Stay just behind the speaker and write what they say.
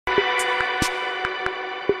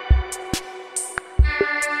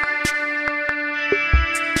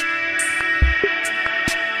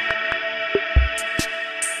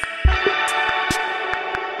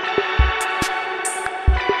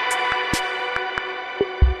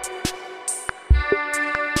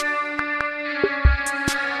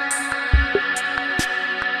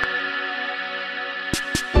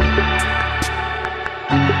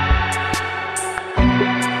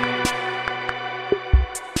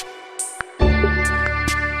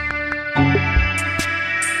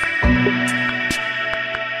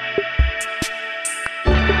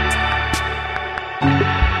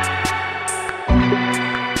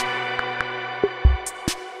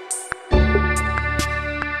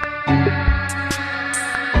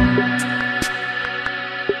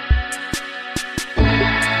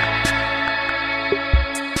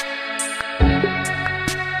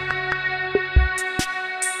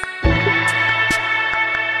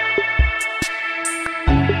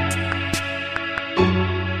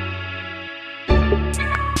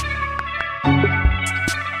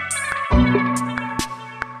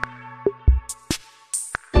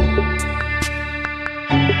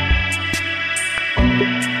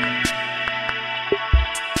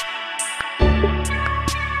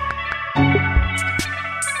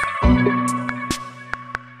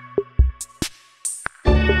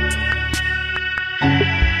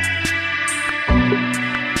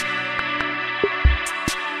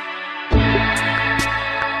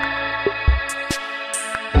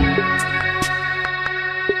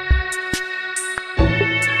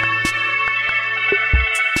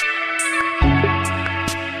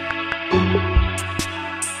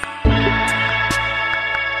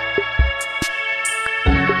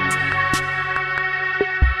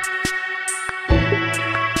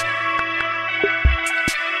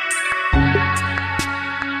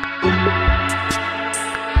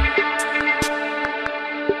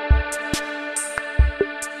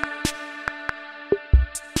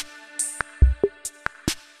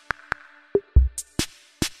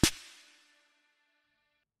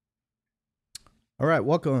right,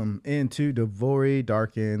 welcome into Devori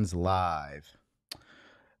Darkins Live.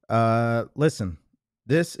 Listen,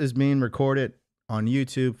 this is being recorded on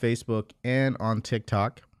YouTube, Facebook, and on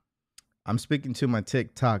TikTok. I'm speaking to my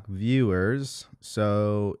TikTok viewers,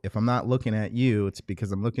 so if I'm not looking at you, it's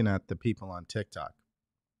because I'm looking at the people on TikTok.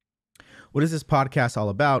 What is this podcast all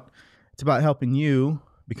about? It's about helping you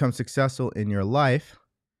become successful in your life.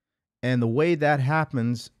 And the way that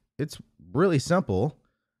happens, it's really simple.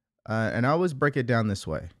 And I always break it down this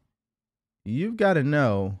way. You've got to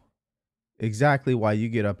know exactly why you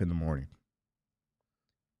get up in the morning.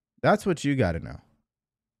 That's what you got to know.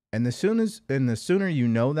 And the sooner you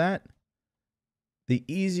know that, the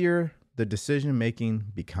easier the decision making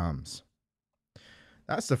becomes.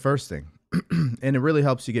 That's the first thing. And it really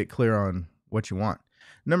helps you get clear on what you want.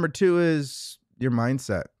 Number 2 is your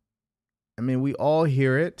mindset. I mean, we all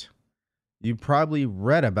hear it. You probably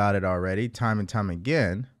read about it already time and time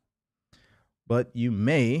again. But you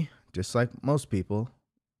may, just like most people,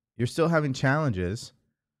 you're still having challenges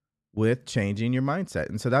with changing your mindset.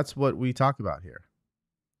 And so that's what we talk about here.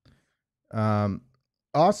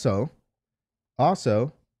 Also,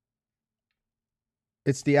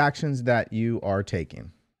 it's the actions that you are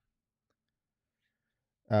taking.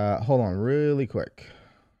 Hold on really quick.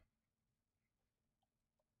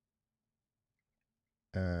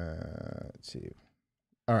 Let's see.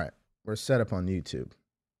 All right. We're set up on YouTube.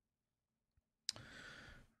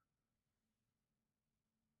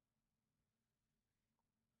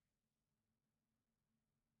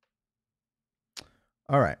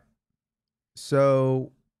 All right.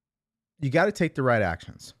 So you got to take the right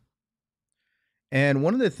actions. And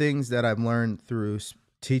one of the things that I've learned through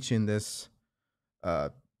teaching these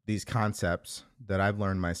concepts that I've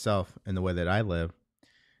learned myself in the way that I live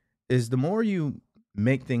is the more you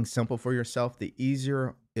make things simple for yourself, the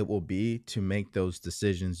easier it will be to make those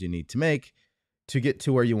decisions you need to make to get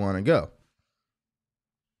to where you want to go.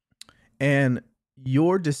 And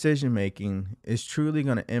your decision making is truly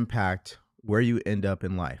going to impact where you end up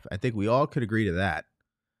in life. I think we all could agree to that.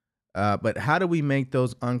 But how do we make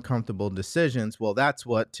those uncomfortable decisions? Well, that's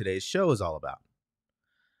what today's show is all about.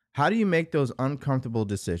 How do you make those uncomfortable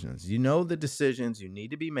decisions? You know the decisions you need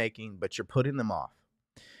to be making, but you're putting them off.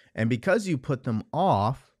 And because you put them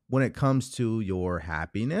off when it comes to your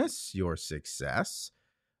happiness, your success,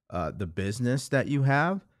 the business that you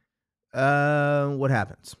have, what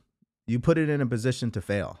happens? You put it in a position to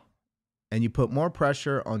fail. And you put more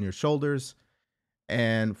pressure on your shoulders.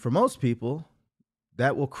 And for most people,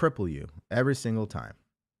 that will cripple you every single time.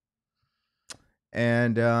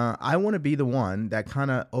 And I want to be the one that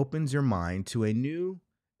kind of opens your mind to a new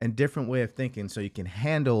and different way of thinking so you can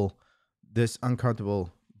handle this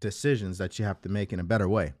uncomfortable decisions that you have to make in a better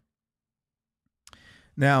way.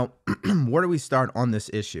 Now, where do we start on this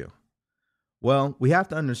issue? Well, we have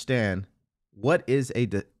to understand what is a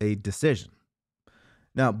decision.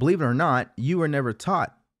 Now, believe it or not, you were never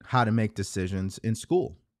taught how to make decisions in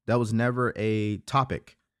school. That was never a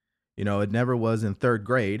topic. You know, it never was in 3rd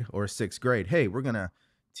grade or 6th grade. Hey, we're going to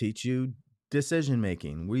teach you decision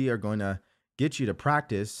making. We are going to get you to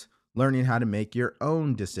practice learning how to make your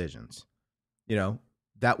own decisions. You know,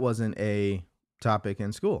 that wasn't a topic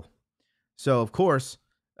in school. So, of course,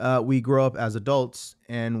 we grow up as adults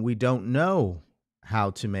and we don't know how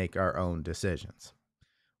to make our own decisions.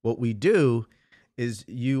 What we do is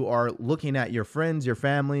you are looking at your friends, your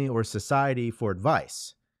family, or society for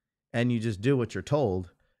advice, and you just do what you're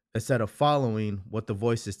told instead of following what the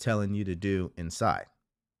voice is telling you to do inside,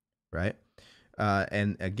 right?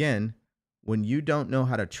 And again, when you don't know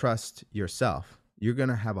how to trust yourself, you're going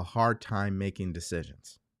to have a hard time making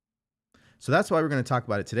decisions. So that's why we're going to talk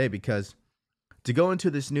about it today, because to go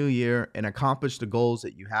into this new year and accomplish the goals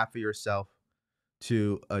that you have for yourself,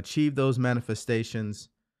 to achieve those manifestations,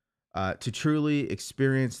 to truly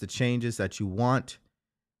experience the changes that you want,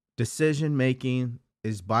 decision making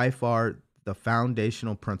is by far the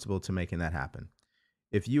foundational principle to making that happen.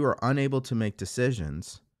 If you are unable to make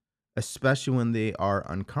decisions, especially when they are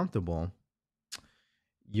uncomfortable,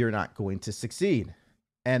 you're not going to succeed.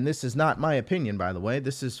 And this is not my opinion, by the way.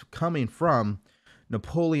 This is coming from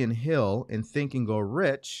Napoleon Hill in Think and Go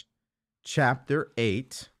Rich, chapter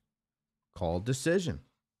 8, called Decision.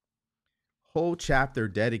 Whole chapter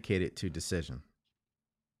dedicated to decision.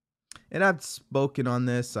 And I've spoken on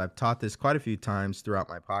this. I've taught this quite a few times throughout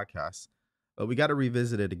my podcast. But we got to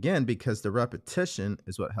revisit it again because the repetition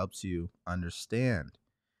is what helps you understand.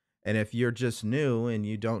 And if you're just new and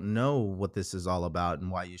you don't know what this is all about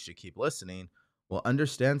and why you should keep listening, well,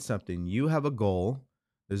 understand something. You have a goal.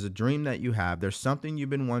 There's a dream that you have. There's something you've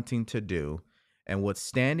been wanting to do. And what's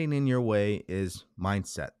standing in your way is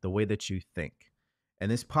mindset, the way that you think.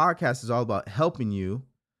 And this podcast is all about helping you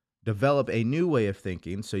develop a new way of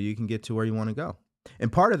thinking so you can get to where you want to go.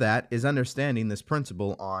 And part of that is understanding this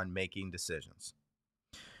principle on making decisions.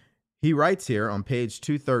 He writes here on page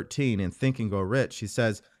 213 in Think and Grow Rich, he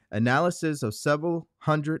says, analysis of several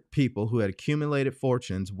hundred people who had accumulated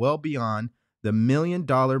fortunes well beyond the $1 million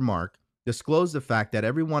mark disclosed the fact that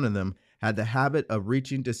every one of them had the habit of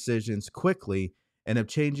reaching decisions quickly and of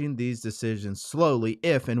changing these decisions slowly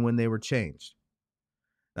if and when they were changed.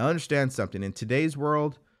 Now understand something. In today's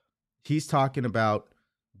world, he's talking about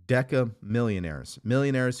deca millionaires,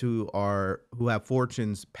 millionaires who have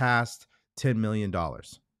fortunes past $10 million.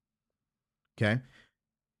 Okay.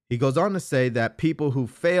 He goes on to say that people who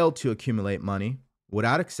fail to accumulate money,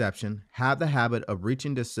 without exception, have the habit of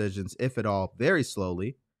reaching decisions, if at all, very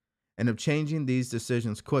slowly, and of changing these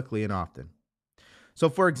decisions quickly and often. So,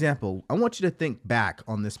 for example, I want you to think back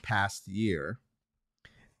on this past year.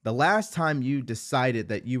 The last time you decided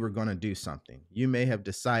that you were going to do something, you may have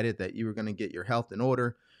decided that you were going to get your health in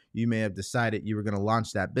order. You may have decided you were going to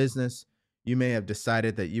launch that business. You may have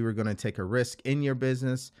decided that you were going to take a risk in your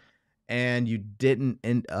business, and you didn't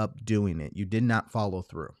end up doing it. You did not follow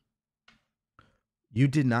through. You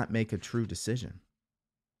did not make a true decision.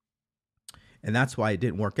 And that's why it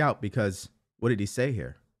didn't work out, because what did he say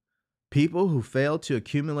here? People who fail to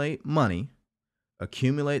accumulate money,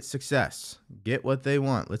 accumulate success, get what they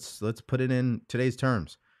want. Let's put it in today's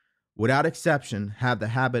terms. Without exception, have the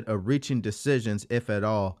habit of reaching decisions, if at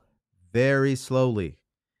all, very slowly,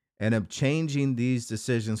 and of changing these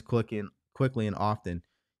decisions quickly and often.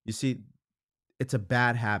 You see, it's a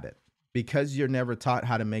bad habit. Because you're never taught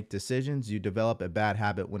how to make decisions, you develop a bad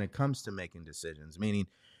habit when it comes to making decisions, meaning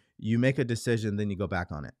you make a decision, then you go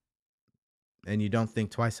back on it. And you don't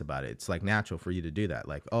think twice about it. It's like natural for you to do that.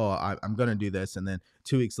 Like, oh, I'm going to do this. And then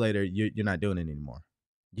 2 weeks later, you're not doing it anymore.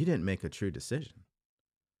 You didn't make a true decision,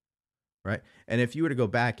 right? And if you were to go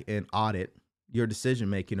back and audit your decision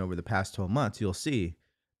making over the past 12 months, you'll see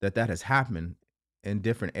that has happened in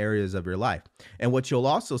different areas of your life. And what you'll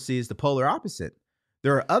also see is the polar opposite.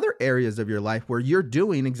 There are other areas of your life where you're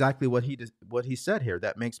doing exactly what he said here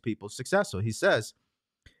that makes people successful. He says,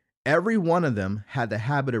 every one of them had the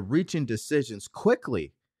habit of reaching decisions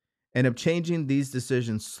quickly and of changing these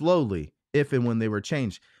decisions slowly if and when they were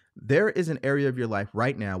changed. There is an area of your life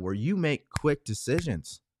right now where you make quick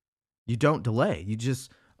decisions. You don't delay. You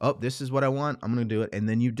just, oh, this is what I want. I'm going to do it. And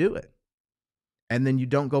then you do it. And then you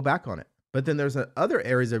don't go back on it. But then there's other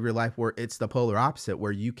areas of your life where it's the polar opposite,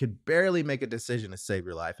 where you could barely make a decision to save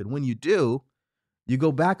your life. And when you do, you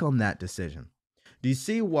go back on that decision. Do you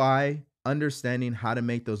see why understanding how to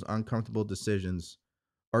make those uncomfortable decisions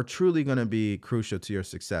are truly going to be crucial to your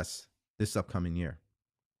success this upcoming year?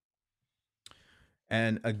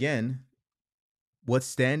 And again, what's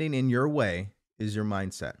standing in your way is your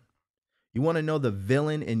mindset. You want to know the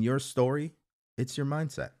villain in your story? It's your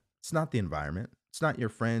mindset. It's not the environment. It's not your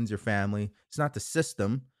friends, your family. It's not the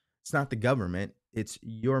system. It's not the government. It's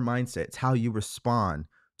your mindset. It's how you respond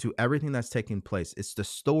to everything that's taking place. It's the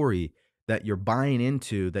story that you're buying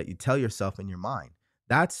into, that you tell yourself in your mind.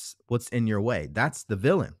 That's what's in your way. That's the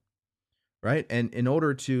villain, right? And in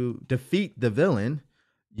order to defeat the villain,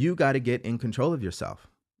 you got to get in control of yourself.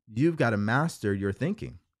 You've got to master your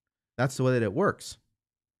thinking. That's the way that it works.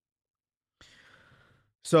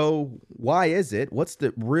 So why is it? What's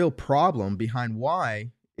the real problem behind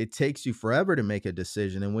why it takes you forever to make a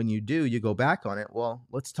decision? And when you do, you go back on it. Well,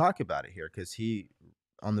 let's talk about it here, because he,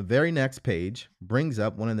 on the very next page, brings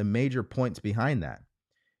up one of the major points behind that.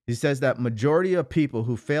 He says that majority of people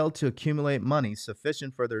who fail to accumulate money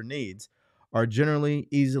sufficient for their needs are generally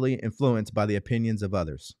easily influenced by the opinions of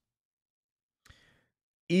others.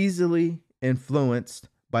 Easily influenced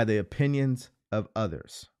by the opinions of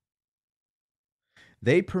others.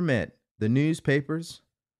 They permit the newspapers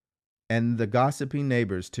and the gossiping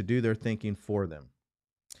neighbors to do their thinking for them.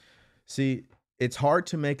 See, it's hard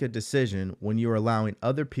to make a decision when you're allowing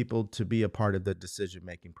other people to be a part of the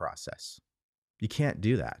decision-making process. You can't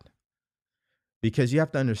do that, because you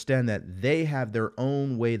have to understand that they have their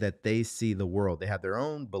own way that they see the world. They have their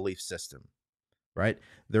own belief system, right?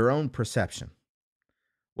 Their own perception.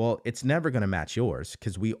 Well, it's never going to match yours,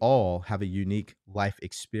 because we all have a unique life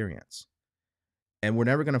experience. And we're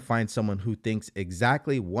never going to find someone who thinks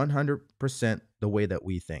exactly 100% the way that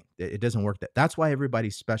we think. It doesn't work. That's why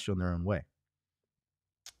everybody's special in their own way.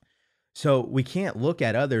 So we can't look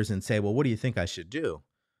at others and say, well, what do you think I should do?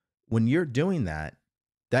 When you're doing that,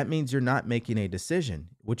 that means you're not making a decision.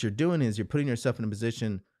 What you're doing is you're putting yourself in a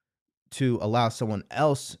position to allow someone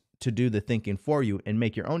else to do the thinking for you and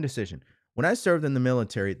make your own decision. When I served in the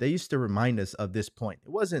military, they used to remind us of this point.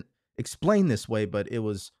 It wasn't explain this way, but it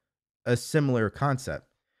was a similar concept.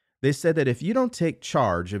 They said that if you don't take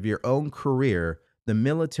charge of your own career, the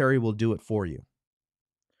military will do it for you.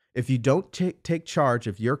 If you don't take charge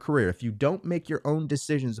of your career, if you don't make your own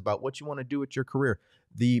decisions about what you want to do with your career,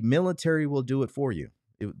 the military will do it for you.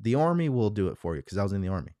 The army will do it for you, because I was in the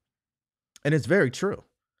army. And it's very true.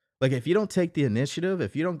 Like, if you don't take the initiative,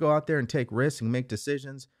 if you don't go out there and take risks and make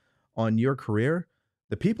decisions on your career,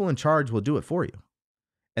 the people in charge will do it for you.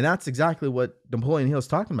 And that's exactly what Napoleon Hill is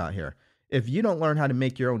talking about here. If you don't learn how to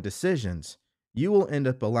make your own decisions, you will end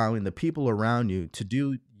up allowing the people around you to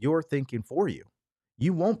do your thinking for you.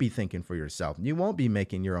 You won't be thinking for yourself. You won't be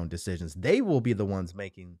making your own decisions. They will be the ones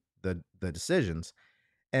making the decisions.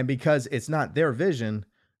 And because it's not their vision,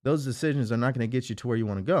 those decisions are not going to get you to where you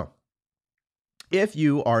want to go. If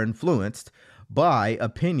you are influenced by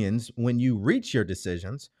opinions when you reach your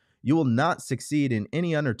decisions, you will not succeed in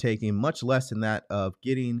any undertaking, much less in that of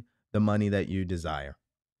getting the money that you desire.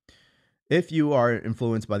 If you are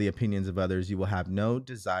influenced by the opinions of others, you will have no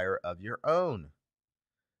desire of your own.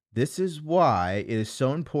 This is why it is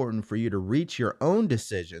so important for you to reach your own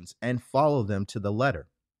decisions and follow them to the letter.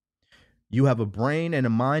 You have a brain and a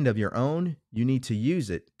mind of your own. You need to use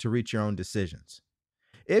it to reach your own decisions.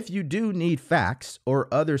 If you do need facts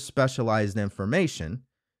or other specialized information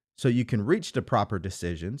so you can reach the proper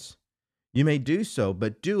decisions, you may do so,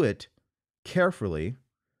 but do it carefully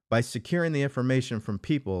by securing the information from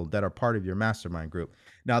people that are part of your mastermind group.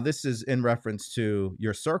 Now, this is in reference to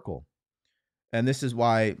your circle. And this is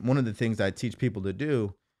why one of the things I teach people to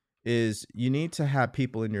do is you need to have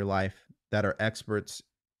people in your life that are experts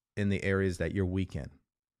in the areas that you're weak in.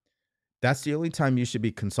 That's the only time you should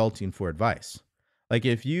be consulting for advice. Like,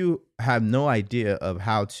 if you have no idea of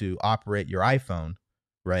how to operate your iPhone,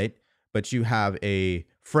 right? But you have a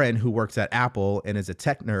friend who works at Apple and is a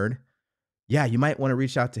tech nerd, yeah, you might want to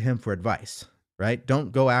reach out to him for advice, right?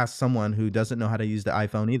 Don't go ask someone who doesn't know how to use the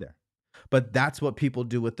iPhone either. But that's what people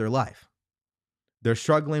do with their life. They're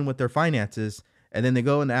struggling with their finances, and then they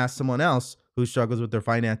go and ask someone else who struggles with their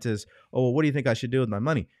finances, oh, well, what do you think I should do with my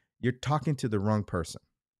money? You're talking to the wrong person.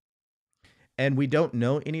 And we don't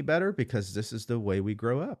know any better because this is the way we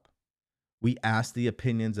grow up. We ask the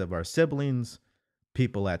opinions of our siblings,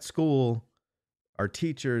 people at school, our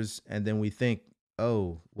teachers, and then we think,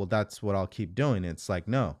 oh, well, that's what I'll keep doing. It's like,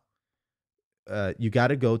 no, you got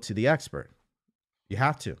to go to the expert. You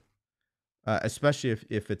have to. Especially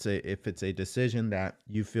if it's a decision that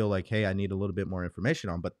you feel like, hey, I need a little bit more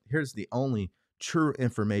information on. But here's the only true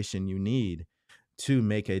information you need to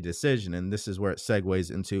make a decision. And this is where it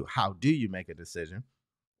segues into how do you make a decision?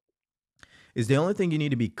 Is the only thing you need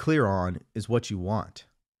to be clear on is what you want.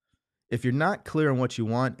 If you're not clear on what you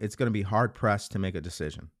want, it's going to be hard pressed to make a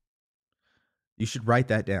decision. You should write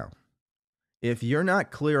that down. If you're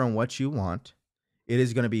not clear on what you want, it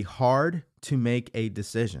is going to be hard to make a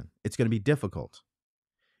decision. It's going to be difficult.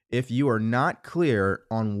 If you are not clear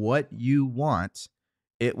on what you want,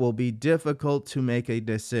 it will be difficult to make a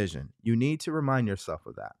decision. You need to remind yourself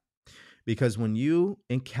of that. Because when you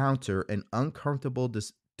encounter an uncomfortable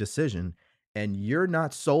decision and you're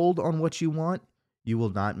not sold on what you want, you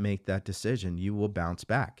will not make that decision. You will bounce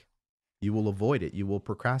back. You will avoid it. You will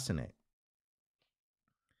procrastinate.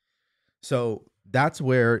 So that's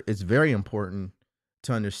where it's very important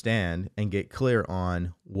to understand and get clear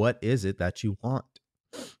on what is it that you want.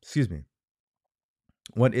 Excuse me.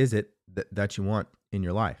 What is it that you want in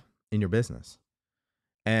your life, in your business?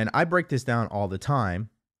 And I break this down all the time,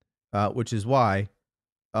 which is why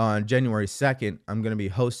on January 2nd, I'm going to be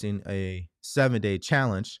hosting a 7-day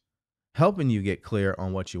challenge, helping you get clear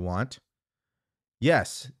on what you want.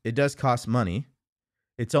 Yes, it does cost money.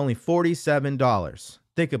 It's only $47.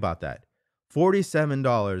 Think about that.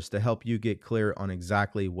 $47 to help you get clear on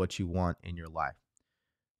exactly what you want in your life.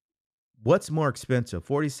 What's more expensive,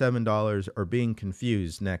 $47 or being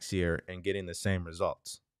confused next year and getting the same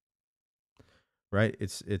results? Right?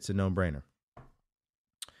 It's a no-brainer.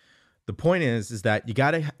 The point is that you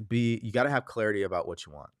gotta have clarity about what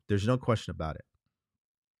you want. There's no question about it.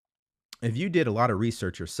 If you did a lot of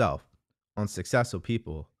research yourself on successful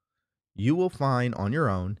people, you will find on your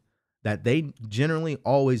own that they generally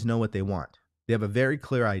always know what they want. They have a very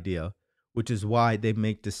clear idea, which is why they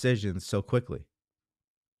make decisions so quickly.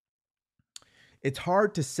 It's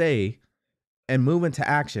hard to say and move into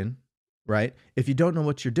action, right? If you don't know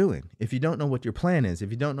what you're doing, if you don't know what your plan is,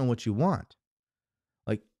 if you don't know what you want.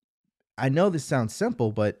 Like, I know this sounds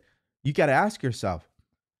simple, but you got to ask yourself,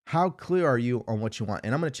 how clear are you on what you want?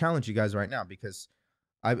 And I'm going to challenge you guys right now because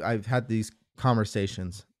I've had these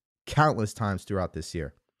conversations countless times throughout this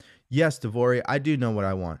year. Yes, Devori, I do know what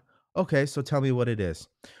I want. Okay, so tell me what it is.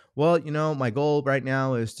 well, my goal right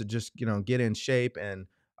now is to just, get in shape, and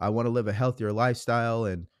I want to live a healthier lifestyle,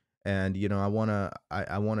 and I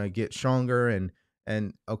want to get stronger,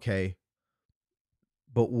 and okay,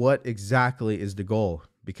 but what exactly is the goal?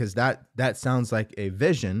 Because that sounds like a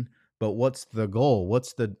vision, but what's the goal?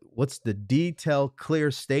 What's the detailed,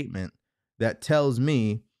 clear statement that tells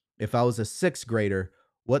me, if I was a sixth grader,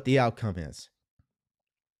 what the outcome is?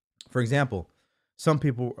 For example, some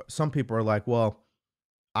people are like, well,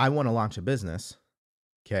 I want to launch a business.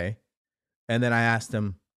 Okay. And then I asked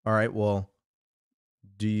them, all right, well,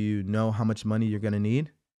 do you know how much money you're going to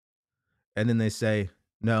need? And then they say,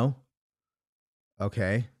 no.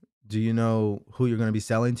 Okay. Do you know who you're going to be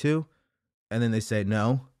selling to? And then they say,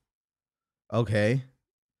 no. Okay.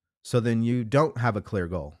 So then you don't have a clear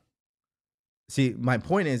goal. See, my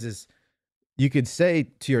point is you could say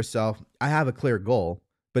to yourself, I have a clear goal,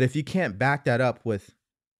 but if you can't back that up with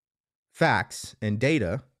facts and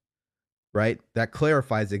data, right, that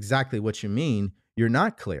clarifies exactly what you mean, you're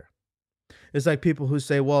not clear. It's like people who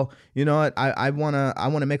say, well, you know what, I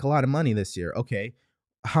wanna make a lot of money this year. Okay.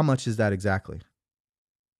 How much is that exactly?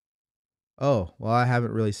 Oh, well, I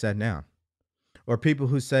haven't really sat down. Or people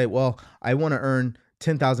who say, well, I want to earn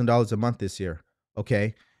 $10,000 a month this year.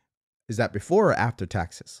 Okay. Is that before or after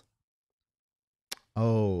taxes?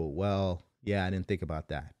 Oh, well, yeah, I didn't think about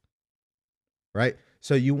that. Right.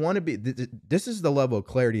 So you want to be, this is the level of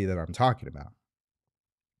clarity that I'm talking about.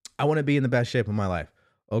 I want to be in the best shape of my life.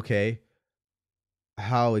 Okay.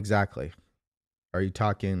 How exactly? Are you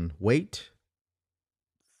talking weight,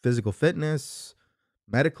 physical fitness,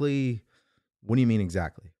 medically? What do you mean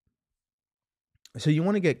exactly? So you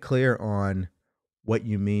want to get clear on what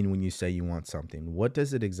you mean when you say you want something. What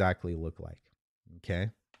does it exactly look like?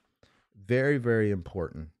 Okay. Very, very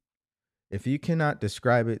important. If you cannot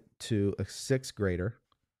describe it to a sixth grader,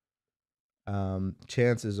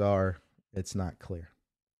 chances are it's not clear.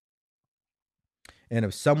 And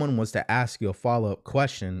if someone was to ask you a follow up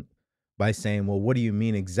question by saying, well, what do you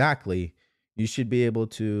mean exactly? You should be able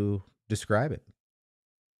to describe it.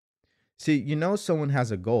 See, someone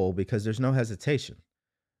has a goal because there's no hesitation.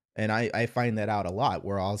 And I find that out a lot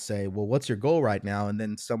where I'll say, well, what's your goal right now? And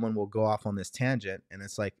then someone will go off on this tangent. And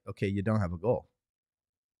it's like, okay, you don't have a goal.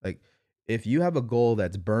 Like, if you have a goal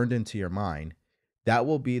that's burned into your mind, that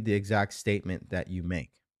will be the exact statement that you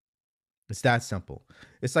make. It's that simple.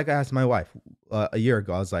 It's like I asked my wife a year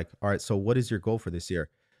ago. I was like, all right, so what is your goal for this year?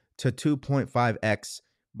 To 2.5x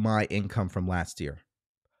my income from last year.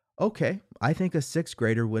 Okay, I think a sixth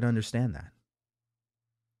grader would understand that.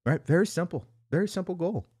 Right? Very simple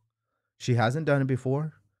goal. She hasn't done it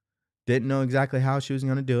before, didn't know exactly how she was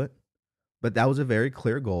going to do it, but that was a very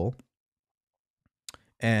clear goal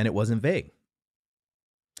and it wasn't vague.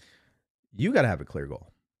 You got to have a clear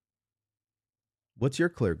goal. What's your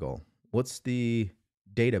clear goal? What's the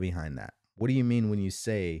data behind that? What do you mean when you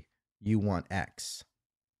say you want X,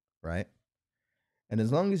 right? And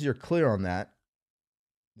as long as you're clear on that,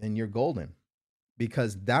 then you're golden,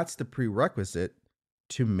 because that's the prerequisite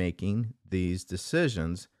to making these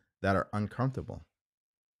decisions that are uncomfortable.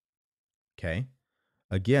 Okay.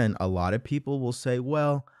 Again, a lot of people will say,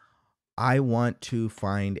 well, I want to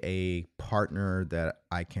find a partner that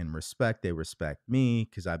I can respect. They respect me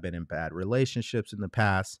because I've been in bad relationships in the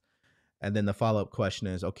past. And then the follow up question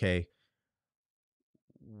is, okay,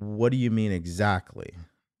 what do you mean exactly?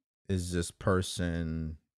 Is this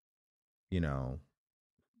person, you know,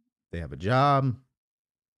 they have a job,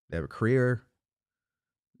 they have a career,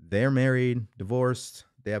 they're married, divorced,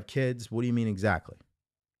 they have kids? What do you mean exactly?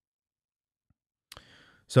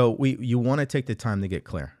 So you want to take the time to get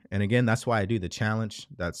clear. And again, that's why I do the challenge.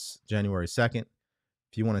 That's January 2nd.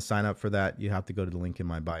 If you want to sign up for that, you have to go to the link in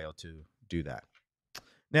my bio to do that.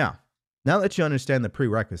 Now that you understand the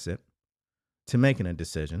prerequisite to making a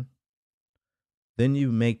decision, then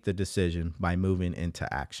you make the decision by moving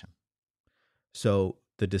into action. So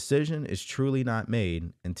the decision is truly not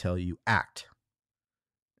made until you act,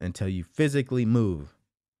 until you physically move,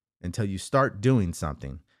 until you start doing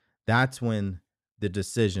something. That's when the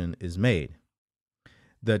decision is made.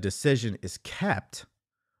 The decision is kept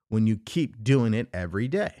when you keep doing it every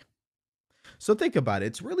day. So think about it.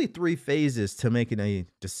 It's really three phases to making a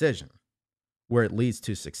decision where it leads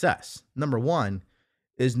to success. Number one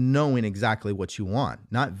is knowing exactly what you want,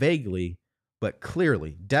 not vaguely, but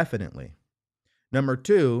clearly, definitely. Number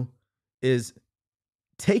two is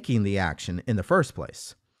taking the action in the first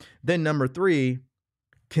place. Then number three,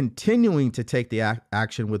 continuing to take the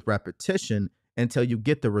action with repetition until you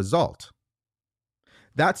get the result.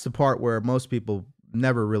 That's the part where most people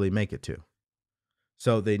never really make it to.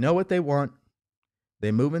 So they know what they want,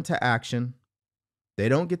 they move into action, They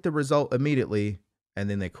don't get the result immediately and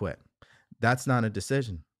then they quit. That's not a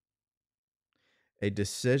decision. A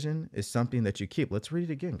decision is something that you keep. Let's read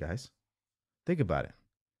it again, guys. Think about it.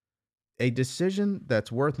 A decision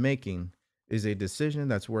that's worth making is a decision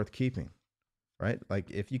that's worth keeping, right? Like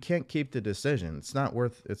if you can't keep the decision, it's not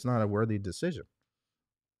a worthy decision.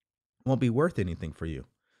 It won't be worth anything for you.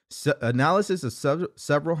 Analysis of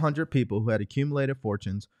several hundred people who had accumulated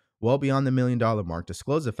fortunes well beyond the $1 million mark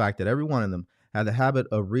disclosed the fact that every one of them had the habit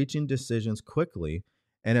of reaching decisions quickly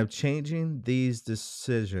and of changing these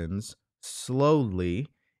decisions slowly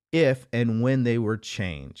if and when they were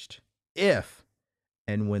changed. If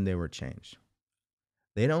and when they were changed.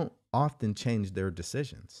 They don't often change their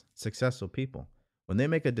decisions. Successful people, when they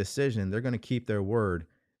make a decision, they're going to keep their word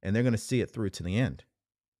and they're going to see it through to the end.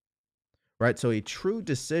 Right? So a true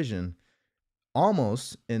decision,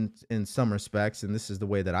 almost in some respects, and this is the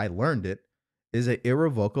way that I learned it, is an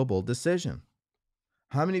irrevocable decision.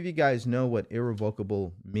 How many of you guys know what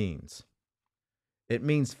irrevocable means? It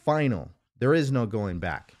means final. There is no going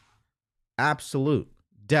back. Absolute,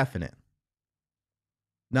 definite.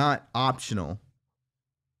 Not optional.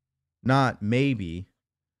 Not maybe.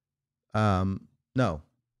 No.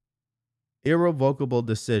 Irrevocable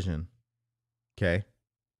decision. Okay.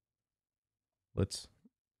 Let's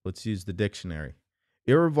use the dictionary.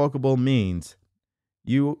 Irrevocable means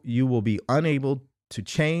you will be unable to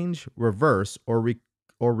change, reverse, or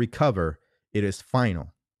recover. It is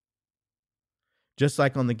final. Just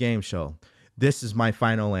like on the game show, this is my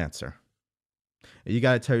final answer. You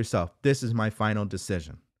got to tell yourself, this is my final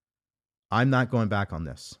decision. I'm not going back on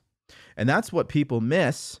this. And that's what people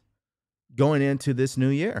miss going into this new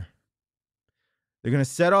year. They're going to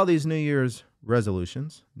set all these New Year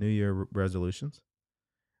resolutions,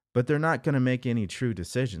 but they're not going to make any true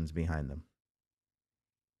decisions behind them.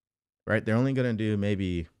 Right? They're only going to do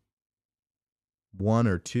maybe one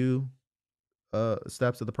or two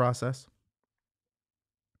steps of the process.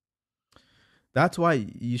 That's why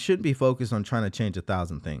you shouldn't be focused on trying to change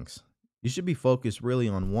 1,000 things. You should be focused really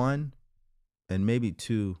on one and maybe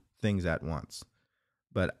two things at once.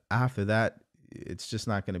 But after that, it's just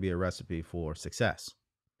not going to be a recipe for success.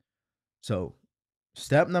 So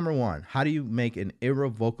step number 1, how do you make an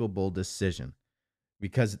irrevocable decision?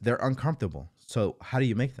 Because they're uncomfortable. So how do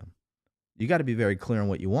you make them? You got to be very clear on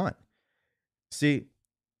what you want. See,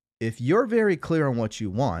 if you're very clear on what you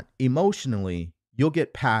want, emotionally, you'll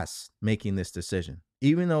get past making this decision,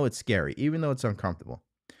 even though it's scary, even though it's uncomfortable.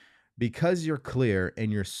 Because you're clear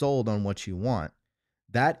and you're sold on what you want,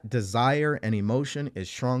 that desire and emotion is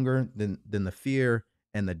stronger than the fear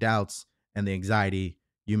and the doubts and the anxiety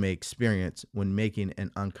you may experience when making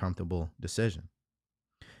an uncomfortable decision.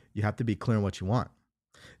 You have to be clear on what you want.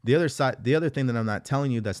 The other thing that I'm not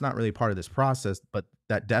telling you that's not really part of this process, but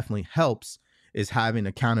that definitely helps, is having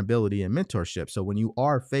accountability and mentorship. So when you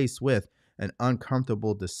are faced with an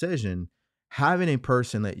uncomfortable decision, having a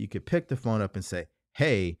person that you could pick the phone up and say,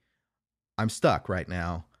 hey, I'm stuck right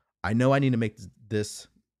now. I know I need to make this,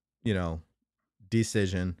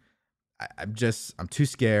 decision. I'm too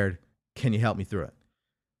scared. Can you help me through it?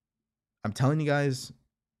 I'm telling you guys,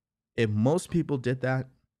 if most people did that,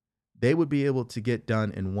 they would be able to get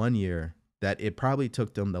done in 1 year that it probably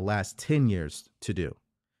took them the last 10 years to do.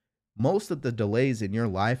 Most of the delays in your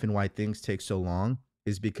life and why things take so long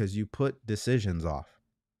is because you put decisions off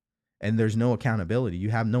and there's no accountability. You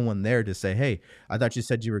have no one there to say, hey, I thought you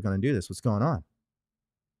said you were going to do this. What's going on?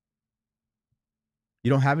 You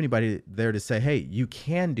don't have anybody there to say, hey, you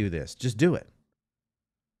can do this. Just do it.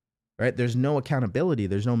 Right? There's no accountability.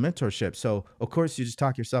 There's no mentorship. So, of course, you just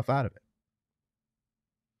talk yourself out of it.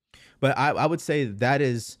 But I would say that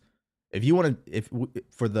is, if you want to,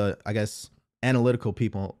 for the, I guess, analytical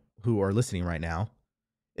people who are listening right now,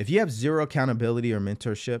 if you have zero accountability or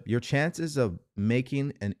mentorship, your chances of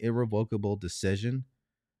making an irrevocable decision,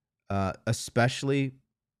 especially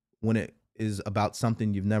when it is about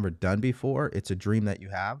something you've never done before, it's a dream that you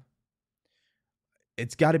have,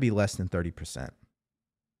 it's got to be less than 30%.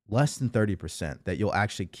 Less than 30% that you'll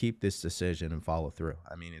actually keep this decision and follow through.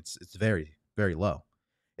 I mean, it's very, very low.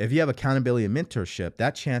 If you have accountability and mentorship,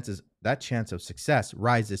 that chance of success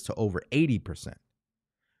rises to over 80%.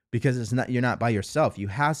 Because you're not by yourself. You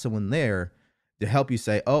have someone there to help you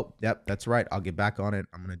say, oh, yep, that's right. I'll get back on it.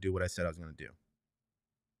 I'm going to do what I said I was going to do.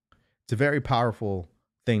 It's a very powerful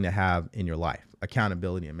thing to have in your life,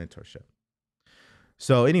 accountability and mentorship.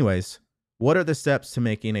 So anyways, what are the steps to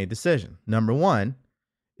making a decision? Number 1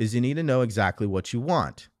 is you need to know exactly what you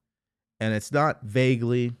want. And it's not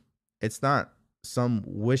vaguely, it's not some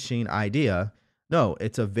wishing idea. No,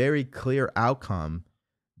 it's a very clear outcome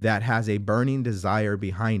that has a burning desire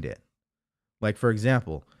behind it. Like, for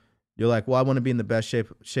example, you're like, well, I want to be in the best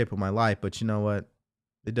shape of my life, but you know what?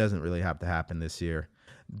 It doesn't really have to happen this year.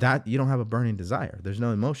 That you don't have a burning desire. There's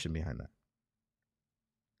no emotion behind that.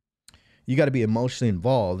 You got to be emotionally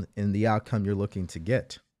involved in the outcome you're looking to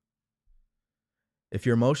get. If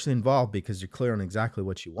you're emotionally involved because you're clear on exactly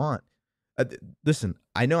what you want, listen,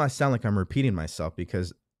 I know I sound like I'm repeating myself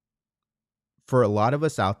because for a lot of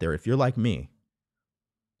us out there, if you're like me,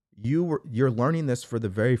 you're learning this for the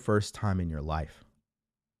very first time in your life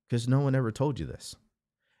because no one ever told you this.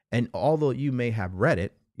 And although you may have read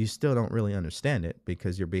it, you still don't really understand it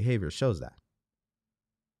because your behavior shows that.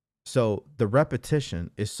 So the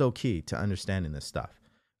repetition is so key to understanding this stuff,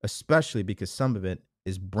 especially because some of it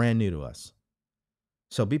is brand new to us.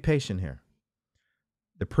 So be patient here.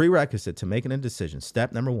 The prerequisite to making a decision,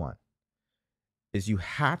 step number one, is you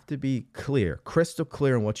have to be clear, crystal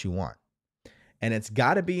clear on what you want. And it's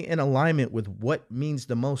got to be in alignment with what means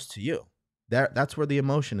the most to you. That's where the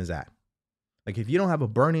emotion is at. Like if you don't have a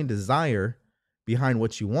burning desire behind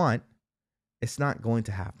what you want, it's not going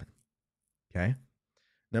to happen. Okay.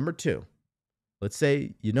 Number two, let's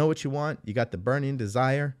say you know what you want, you got the burning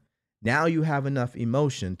desire. Now you have enough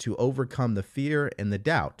emotion to overcome the fear and the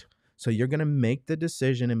doubt. So you're going to make the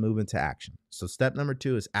decision and move into action. So step number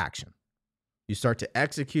two is action. You start to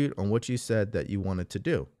execute on what you said that you wanted to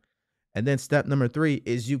do. And then step number three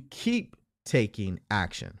is you keep taking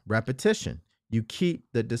action, repetition. You keep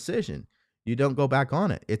the decision. You don't go back on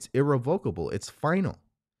it. It's irrevocable. It's final.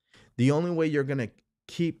 The only way you're going to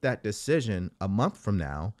keep that decision a month from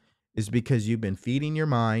now is because you've been feeding your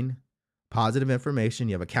mind positive information.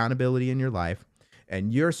 You have accountability in your life,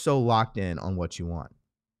 and you're so locked in on what you want.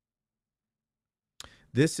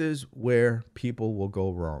 This is where people will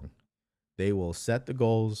go wrong. They will set the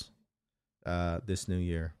goals this new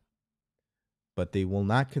year, but they will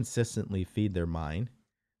not consistently feed their mind.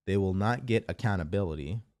 They will not get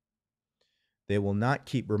accountability. They will not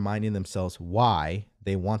keep reminding themselves why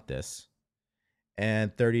they want this.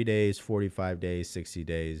 And 30 days, 45 days, 60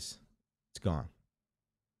 days, it's gone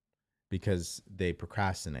because they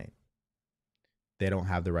procrastinate. They don't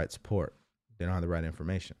have the right support. They don't have the right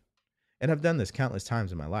information. And I've done this countless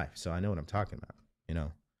times in my life, so I know what I'm talking about. You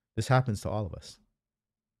know, this happens to all of us.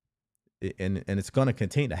 And it's going to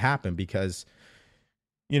continue to happen because,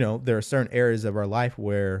 you know, there are certain areas of our life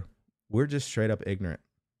where we're just straight up ignorant.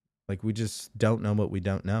 Like we just don't know what we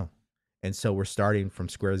don't know. And so we're starting from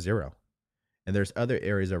square zero. And there's other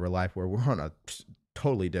areas of our life where we're on a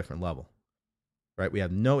totally different level, right? We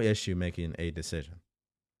have no issue making a decision.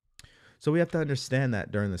 So we have to understand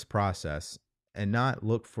that during this process and not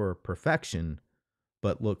look for perfection,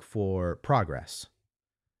 but look for progress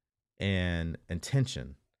and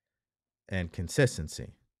intention and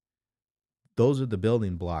consistency. Those are the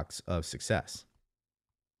building blocks of success.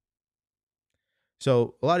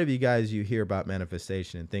 So a lot of you guys, you hear about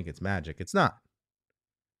manifestation and think it's magic. It's not.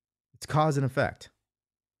 It's cause and effect.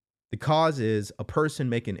 The cause is a person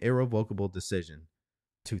making an irrevocable decision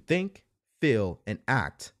to think, feel, and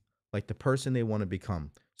act like the person they want to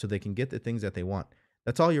become so they can get the things that they want.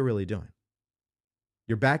 That's all you're really doing.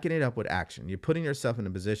 You're backing it up with action. You're putting yourself in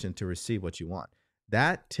a position to receive what you want.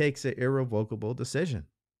 That takes an irrevocable decision.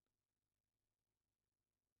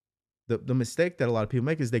 The mistake that a lot of people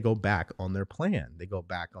make is they go back on their plan. They go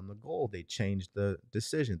back on the goal. They change the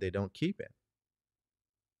decision. They don't keep it.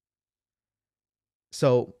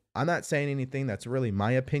 So I'm not saying anything that's really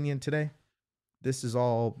my opinion today. This is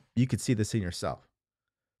all, you could see this in yourself.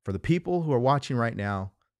 For the people who are watching right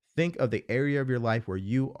now, think of the area of your life where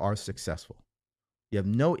you are successful. You have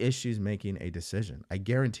no issues making a decision. I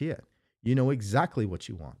guarantee it. You know exactly what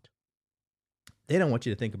you want. They don't want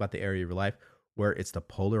you to think about the area of your life where it's the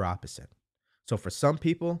polar opposite. So for some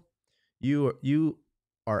people, you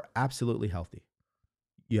are absolutely healthy.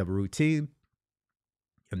 You have a routine,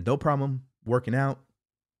 you have no problem working out,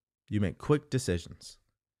 you make quick decisions.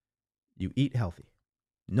 You eat healthy.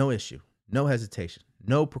 No issue, no hesitation,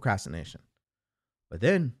 no procrastination. But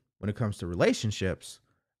then when it comes to relationships,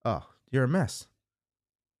 oh, you're a mess.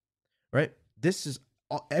 Right? This is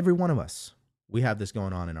every one of us. We have this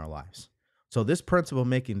going on in our lives. So this principle of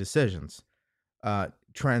making decisions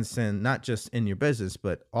transcend not just in your business,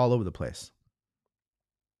 but all over the place.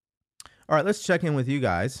 All right, let's check in with you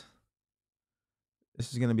guys.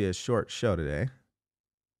 This is going to be a short show today.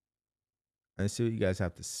 Let's see what you guys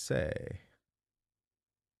have to say.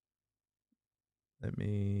 Let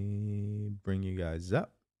me bring you guys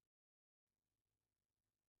up.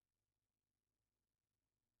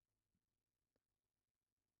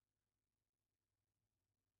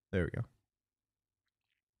 There we go.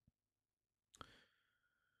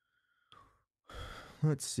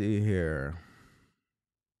 Let's see here.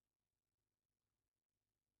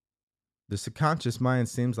 The subconscious mind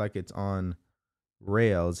seems like it's on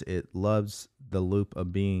rails. It loves the loop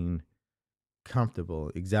of being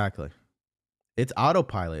comfortable. Exactly. It's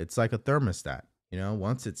autopilot. It's like a thermostat.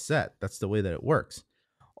 Once it's set, that's the way that it works.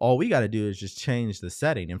 All we got to do is just change the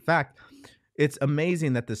setting. In fact, it's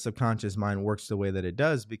amazing that the subconscious mind works the way that it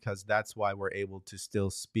does, because that's why we're able to still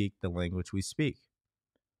speak the language we speak.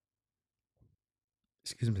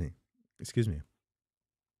 Excuse me. Excuse me.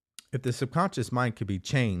 If the subconscious mind could be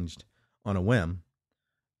changed on a whim,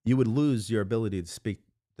 you would lose your ability to speak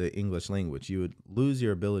the English language. You would lose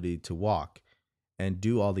your ability to walk and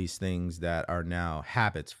do all these things that are now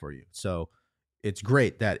habits for you. So it's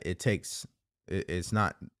great that it's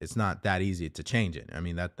not that easy to change it. I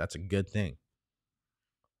mean, that's a good thing.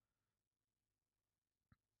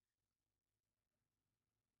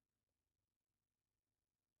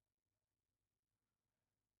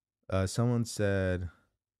 Someone said,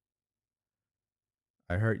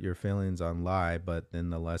 I hurt your feelings on lie, but then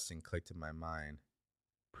the lesson clicked in my mind.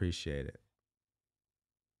 Appreciate it.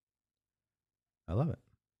 I love it.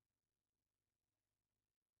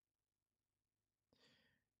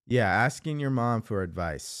 Yeah, asking your mom for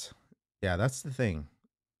advice. Yeah, that's the thing.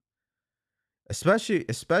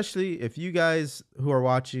 Especially if you guys who are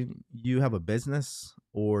watching, you have a business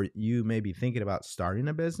or you may be thinking about starting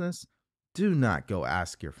a business, do not go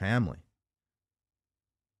ask your family.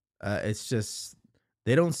 It's just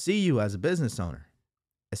they don't see you as a business owner,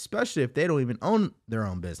 especially if they don't even own their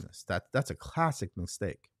own business. That's a classic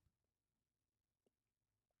mistake.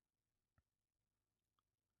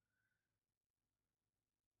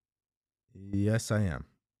 Yes, I am.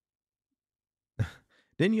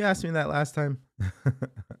 Didn't you ask me that last time?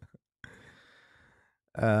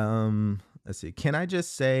 Let's see. Can I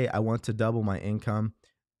just say I want to double my income?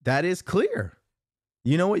 That is clear.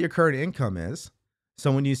 You know what your current income is.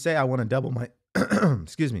 So when you say I want to double my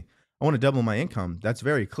excuse me, I want to double my income, that's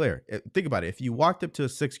very clear. Think about it. If you walked up to a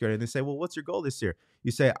sixth grader and they say, well, what's your goal this year?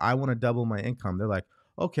 You say, I want to double my income. They're like,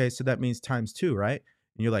 okay, so that means times two, right?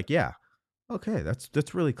 And you're like, yeah. Okay,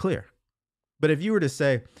 that's really clear. But if you were to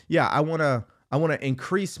say, yeah, I want to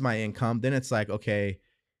increase my income, then it's like, okay,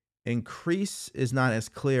 increase is not as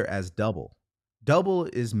clear as double. Double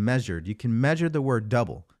is measured. You can measure the word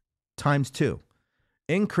double times two.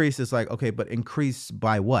 Increase is like, okay, but increase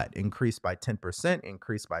by what? Increase by 10%,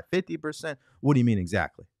 increase by 50%. What do you mean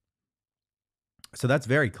exactly? So that's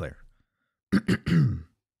very clear.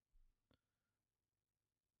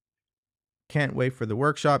 Can't wait for the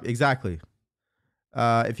workshop. Exactly.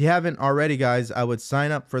 If you haven't already, guys, I would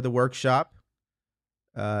sign up for the workshop.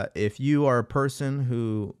 If you are a person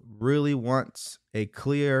who really wants a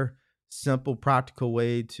clear, simple, practical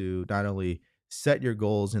way to not only set your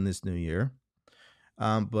goals in this new year,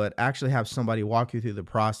 but actually have somebody walk you through the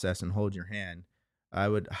process and hold your hand, I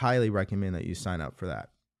would highly recommend that you sign up for that.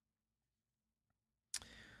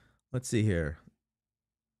 Let's see here.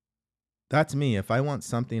 That's me. If I want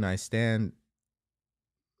something, I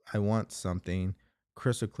want something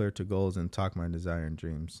crystal clear to goals and talk my desire and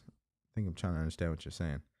dreams. I think I'm trying to understand what you're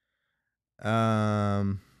saying.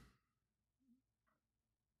 Um,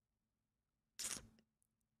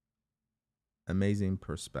 Amazing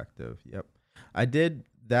perspective. Yep. I did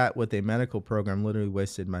that with a medical program, literally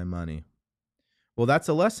wasted my money. Well, that's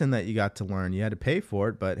a lesson that you got to learn. You had to pay for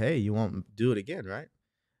it, but hey, you won't do it again, right?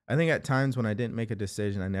 I think at times when I didn't make a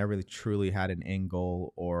decision, I never really truly had an end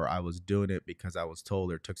goal, or I was doing it because I was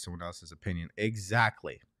told or took someone else's opinion.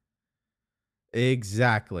 Exactly.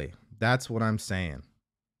 Exactly. That's what I'm saying.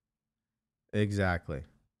 Exactly.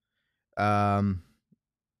 Um,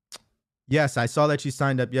 yes, I saw that you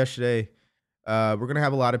signed up yesterday. We're gonna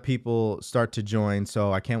have a lot of people start to join,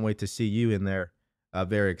 so I can't wait to see you in there.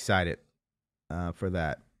 Very excited for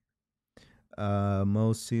that.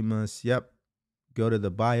 Mosimus, yep. Go to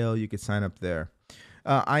the bio. You can sign up there.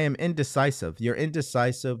 I am indecisive. You're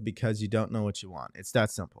indecisive because you don't know what you want. It's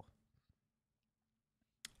that simple.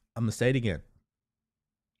 I'm gonna say it again.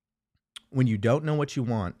 When you don't know what you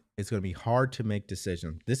want, it's gonna be hard to make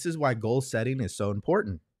decisions. This is why goal setting is so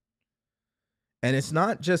important. And it's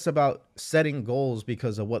not just about setting goals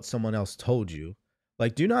because of what someone else told you.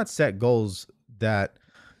 Like, do not set goals that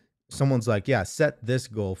someone's like, yeah, set this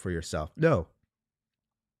goal for yourself. No,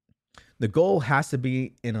 the goal has to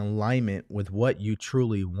be in alignment with what you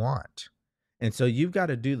truly want. And so you've got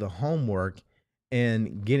to do the homework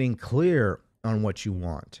and getting clear on what you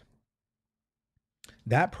want.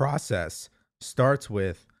 That process starts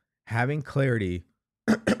with having clarity,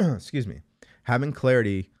 excuse me, having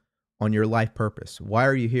clarity on your life purpose. Why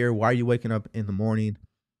are you here? Why are you waking up in the morning?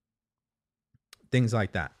 Things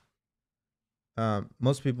like that.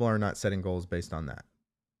 Most people are not setting goals based on that.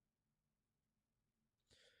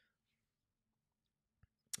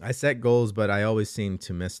 I set goals, but I always seem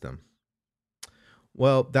to miss them.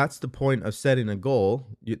 Well, that's the point of setting a goal.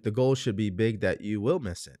 The goal should be big that you will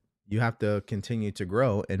miss it. You have to continue to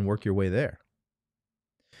grow and work your way there.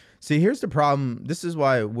 See, here's the problem. This is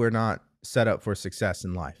why we're not set up for success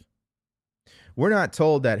in life. We're not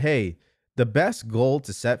told that, hey, the best goal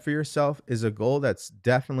to set for yourself is a goal that's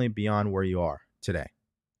definitely beyond where you are today.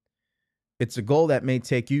 It's a goal that may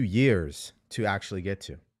take you years to actually get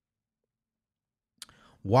to.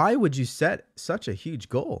 Why would you set such a huge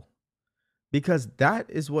goal? Because that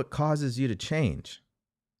is what causes you to change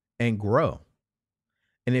and grow.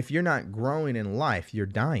 And if you're not growing in life, you're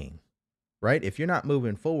dying, right? If you're not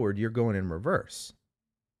moving forward, you're going in reverse,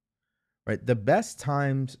 right? The best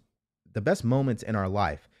moments in our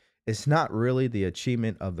life, it's not really the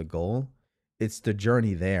achievement of the goal, it's the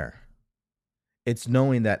journey there. It's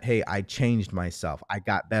knowing that, hey, I changed myself. I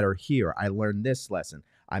got better here. I learned this lesson.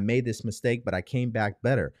 I made this mistake, but I came back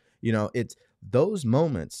better. It's those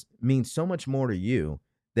moments mean so much more to you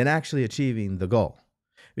than actually achieving the goal.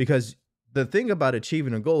 Because the thing about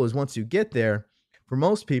achieving a goal is once you get there, for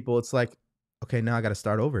most people, it's like, okay, now I got to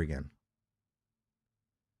start over again.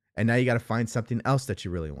 And now you got to find something else that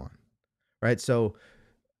you really want, right? So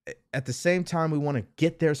at the same time, we want to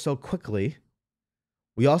get there so quickly.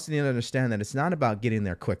 We also need to understand that it's not about getting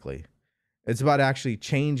there quickly. It's about actually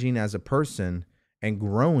changing as a person and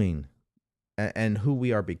growing and who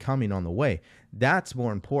we are becoming on the way. That's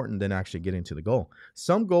more important than actually getting to the goal.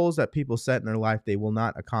 Some goals that people set in their life, they will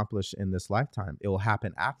not accomplish in this lifetime. It will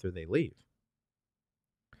happen after they leave.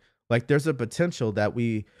 Like there's a potential that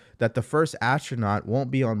the first astronaut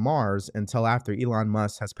won't be on Mars until after Elon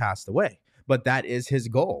Musk has passed away. But that is his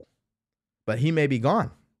goal. But he may be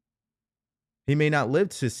gone. He may not live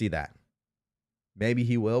to see that. Maybe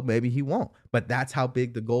he will, maybe he won't. But that's how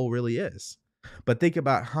big the goal really is. But think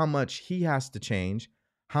about how much he has to change,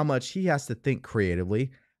 how much he has to think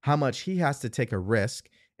creatively, how much he has to take a risk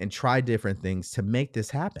and try different things to make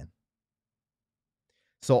this happen.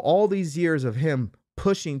 So all these years of him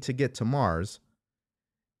pushing to get to Mars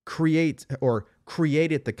created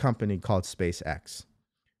the company called SpaceX,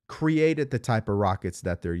 created the type of rockets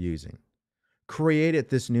that they're using, created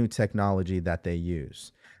this new technology that they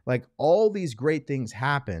use. Like all these great things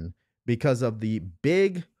happen because of the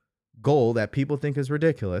big goal that people think is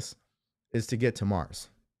ridiculous is to get to Mars.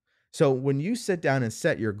 So when you sit down and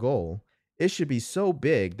set your goal, it should be so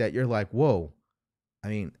big that you're like, whoa, I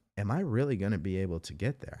mean, am I really going to be able to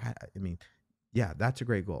get there? I mean, yeah, that's a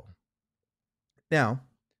great goal. Now,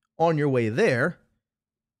 on your way there,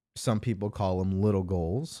 some people call them little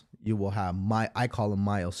goals. You will have I call them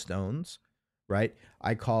milestones, right?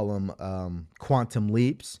 I call them quantum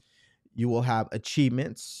leaps. You will have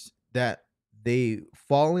achievements that they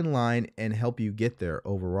fall in line and help you get there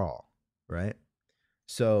overall, right?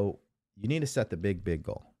 So you need to set the big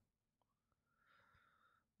goal.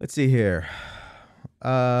 Let's see here.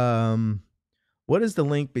 What is the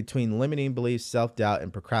link between limiting beliefs, self-doubt,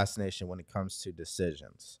 and procrastination when it comes to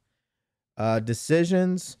decisions?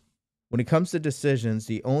 When it comes to decisions,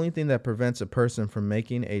 the only thing that prevents a person from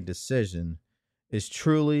making a decision is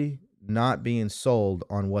truly not being sold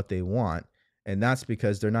on what they want. And that's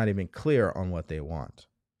because they're not even clear on what they want.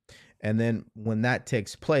 And then when that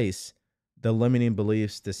takes place, the limiting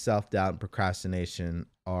beliefs, the self-doubt, and procrastination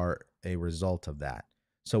are a result of that.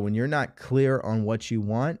 So when you're not clear on what you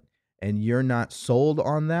want and you're not sold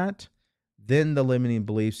on that, then the limiting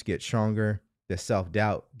beliefs get stronger, the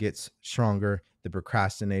self-doubt gets stronger, the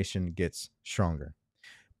procrastination gets stronger.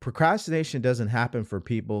 Procrastination doesn't happen for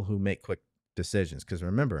people who make quick decisions, because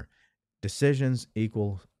remember, decisions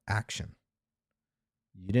equal action.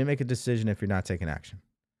 You didn't make a decision if you're not taking action.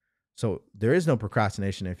 So there is no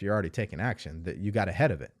procrastination if you're already taking action, that you got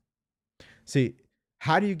ahead of it. See,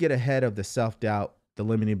 how do you get ahead of the self-doubt, the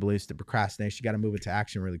limiting beliefs, the procrastination? You got to move into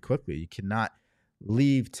action really quickly. You cannot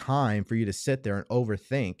leave time for you to sit there and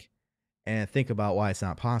overthink and think about why it's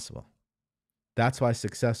not possible. That's why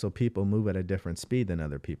successful people move at a different speed than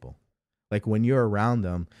other people. Like when you're around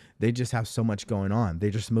them, they just have so much going on. They're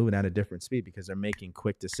just moving at a different speed because they're making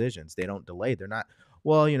quick decisions. They don't delay. They're not,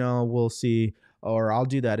 well, we'll see, or I'll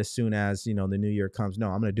do that as soon as, the new year comes. No,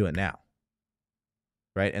 I'm going to do it now.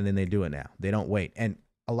 Right? And then they do it now. They don't wait. And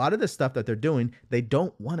a lot of the stuff that they're doing, they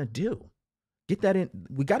don't want to do. Get that in.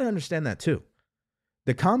 We got to understand that too.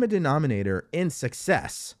 The common denominator in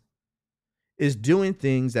success is doing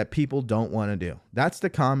things that people don't want to do. That's the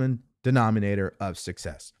common denominator of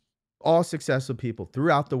success. All successful people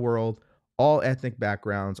throughout the world, all ethnic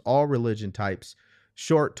backgrounds, all religion types,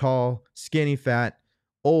 short, tall, skinny, fat,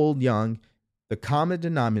 old, young, The common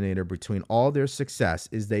denominator between all their success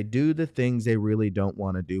is they do the things they really don't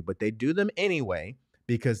want to do, but they do them anyway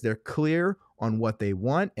because they're clear on what they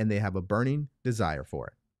want and they have a burning desire for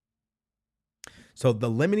it. So the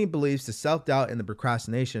limiting beliefs, the self-doubt, and the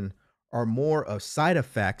procrastination are more of side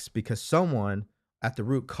effects because someone at the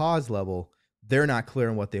root cause level, they're not clear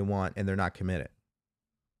on what they want and they're not committed.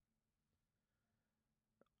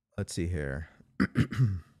 Let's see here.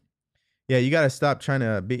 Yeah, you got to stop trying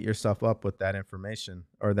to beat yourself up with that information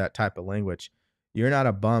or that type of language. You're not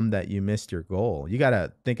a bum that you missed your goal. You got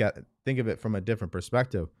to think of it from a different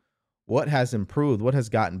perspective. What has improved? What has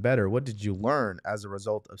gotten better? What did you learn as a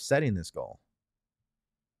result of setting this goal?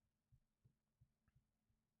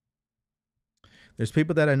 There's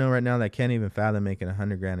people that I know right now that can't even fathom making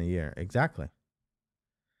 100 grand a year. Exactly.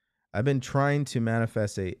 I've been trying to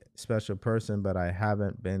manifest a special person, but I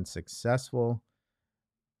haven't been successful.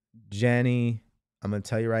 Jenny, I'm going to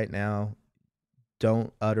tell you right now,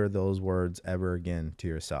 don't utter those words ever again to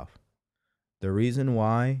yourself. The reason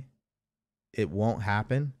why it won't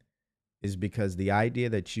happen is because the idea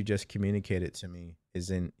that you just communicated to me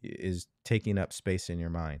is taking up space in your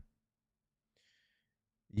mind.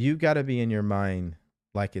 You got to be in your mind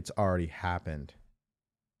like it's already happened.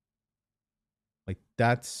 Like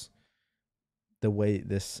that's the way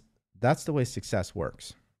success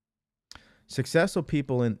works. Successful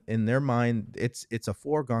people in their mind, it's a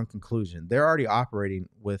foregone conclusion. They're already operating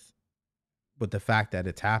with the fact that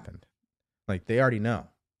it's happened. Like they already know.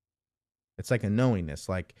 It's like a knowingness,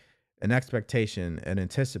 like an expectation, an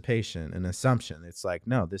anticipation, an assumption. It's like,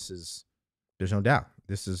 no, there's no doubt.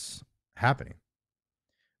 This is happening.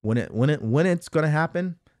 When it's going to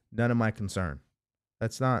happen, none of my concern.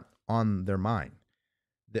 That's not on their mind.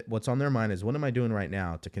 What's on their mind is, what am I doing right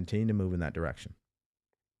now to continue to move in that direction?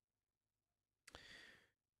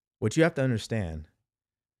 What you have to understand,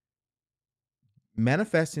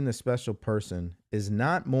 manifesting the special person is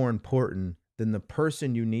not more important than the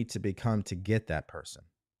person you need to become to get that person.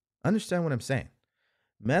 Understand what I'm saying?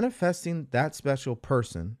 Manifesting that special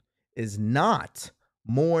person is not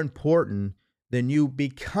more important than you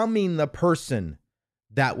becoming the person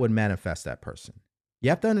that would manifest that person.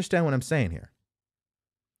 You have to understand what I'm saying here.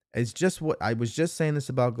 It's just what I was just saying this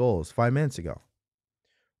about goals 5 minutes ago.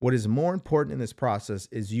 What is more important in this process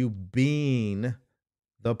is you being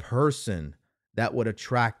the person that would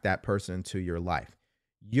attract that person into your life.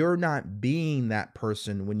 You're not being that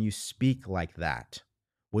person when you speak like that.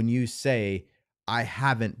 When you say, I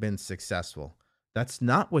haven't been successful. That's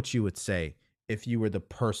not what you would say if you were the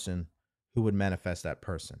person who would manifest that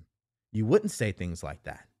person. You wouldn't say things like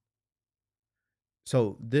that.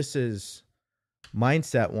 So this is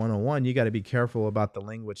Mindset 101. You got to be careful about the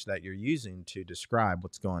language that you're using to describe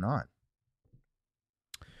what's going on.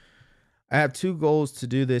 I have 2 goals to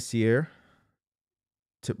do this year.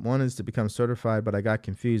 One is to become certified, but I got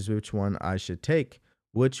confused which one I should take.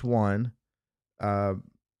 Which one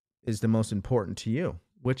is the most important to you?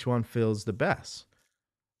 Which one feels the best?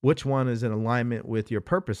 Which one is in alignment with your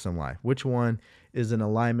purpose in life? Which one is in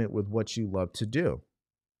alignment with what you love to do?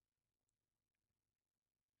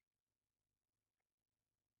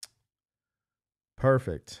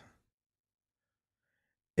 Perfect.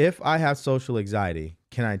 If I have social anxiety,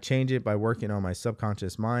 can I change it by working on my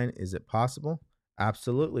subconscious mind? Is it possible?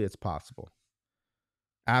 Absolutely, it's possible.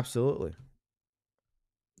 Absolutely.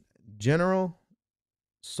 General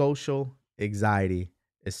social anxiety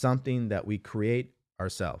is something that we create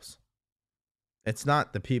ourselves. It's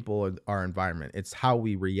not the people or our environment. It's how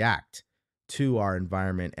we react to our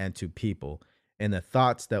environment and to people and the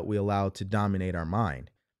thoughts that we allow to dominate our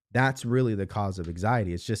mind. That's really the cause of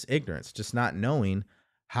anxiety. It's just ignorance, just not knowing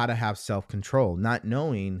how to have self-control, not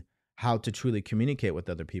knowing how to truly communicate with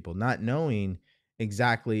other people, not knowing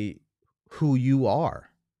exactly who you are.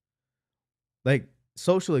 Like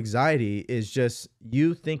social anxiety is just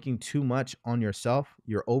you thinking too much on yourself.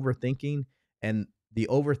 You're overthinking, and the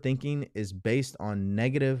overthinking is based on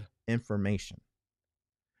negative information.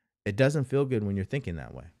 It doesn't feel good when you're thinking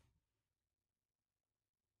that way.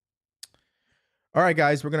 All right,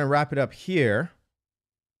 guys, we're going to wrap it up here.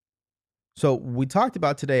 So we talked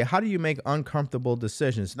about today, how do you make uncomfortable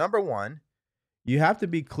decisions? Number 1, you have to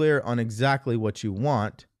be clear on exactly what you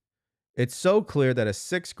want. It's so clear that a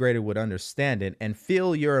 6th grader would understand it and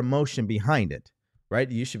feel your emotion behind it,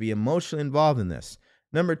 right? You should be emotionally involved in this.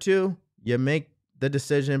 Number 2, you make the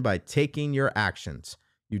decision by taking your actions.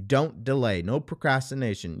 You don't delay, no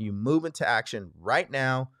procrastination. You move into action right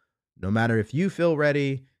now, no matter if you feel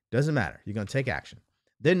ready, doesn't matter. You're going to take action.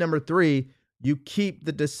 Then number 3, you keep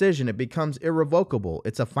the decision. It becomes irrevocable.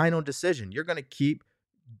 It's a final decision. You're going to keep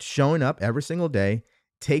showing up every single day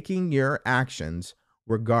taking your actions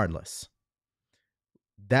regardless.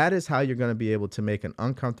 That is how you're going to be able to make an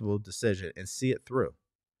uncomfortable decision and see it through.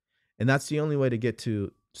 And that's the only way to get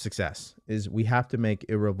to success is we have to make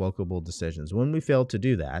irrevocable decisions. When we fail to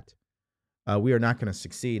do that, we are not going to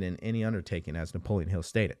succeed in any undertaking, as Napoleon Hill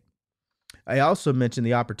stated. I also mentioned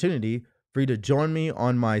the opportunity for you to join me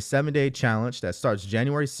on my 7-day challenge that starts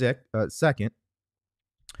January 2nd,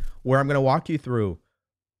 where I'm going to walk you through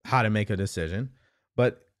how to make a decision,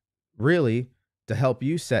 but really to help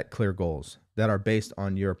you set clear goals that are based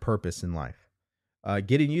on your purpose in life,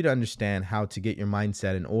 getting you to understand how to get your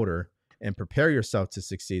mindset in order and prepare yourself to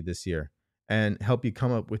succeed this year and help you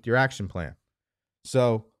come up with your action plan.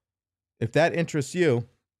 So if that interests you,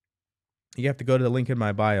 you have to go to the link in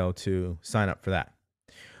my bio to sign up for that.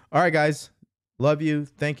 All right, guys. Love you.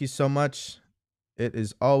 Thank you so much. It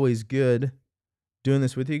is always good doing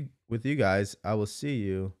this with you guys. I will see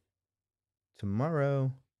you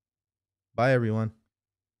tomorrow. Bye, everyone.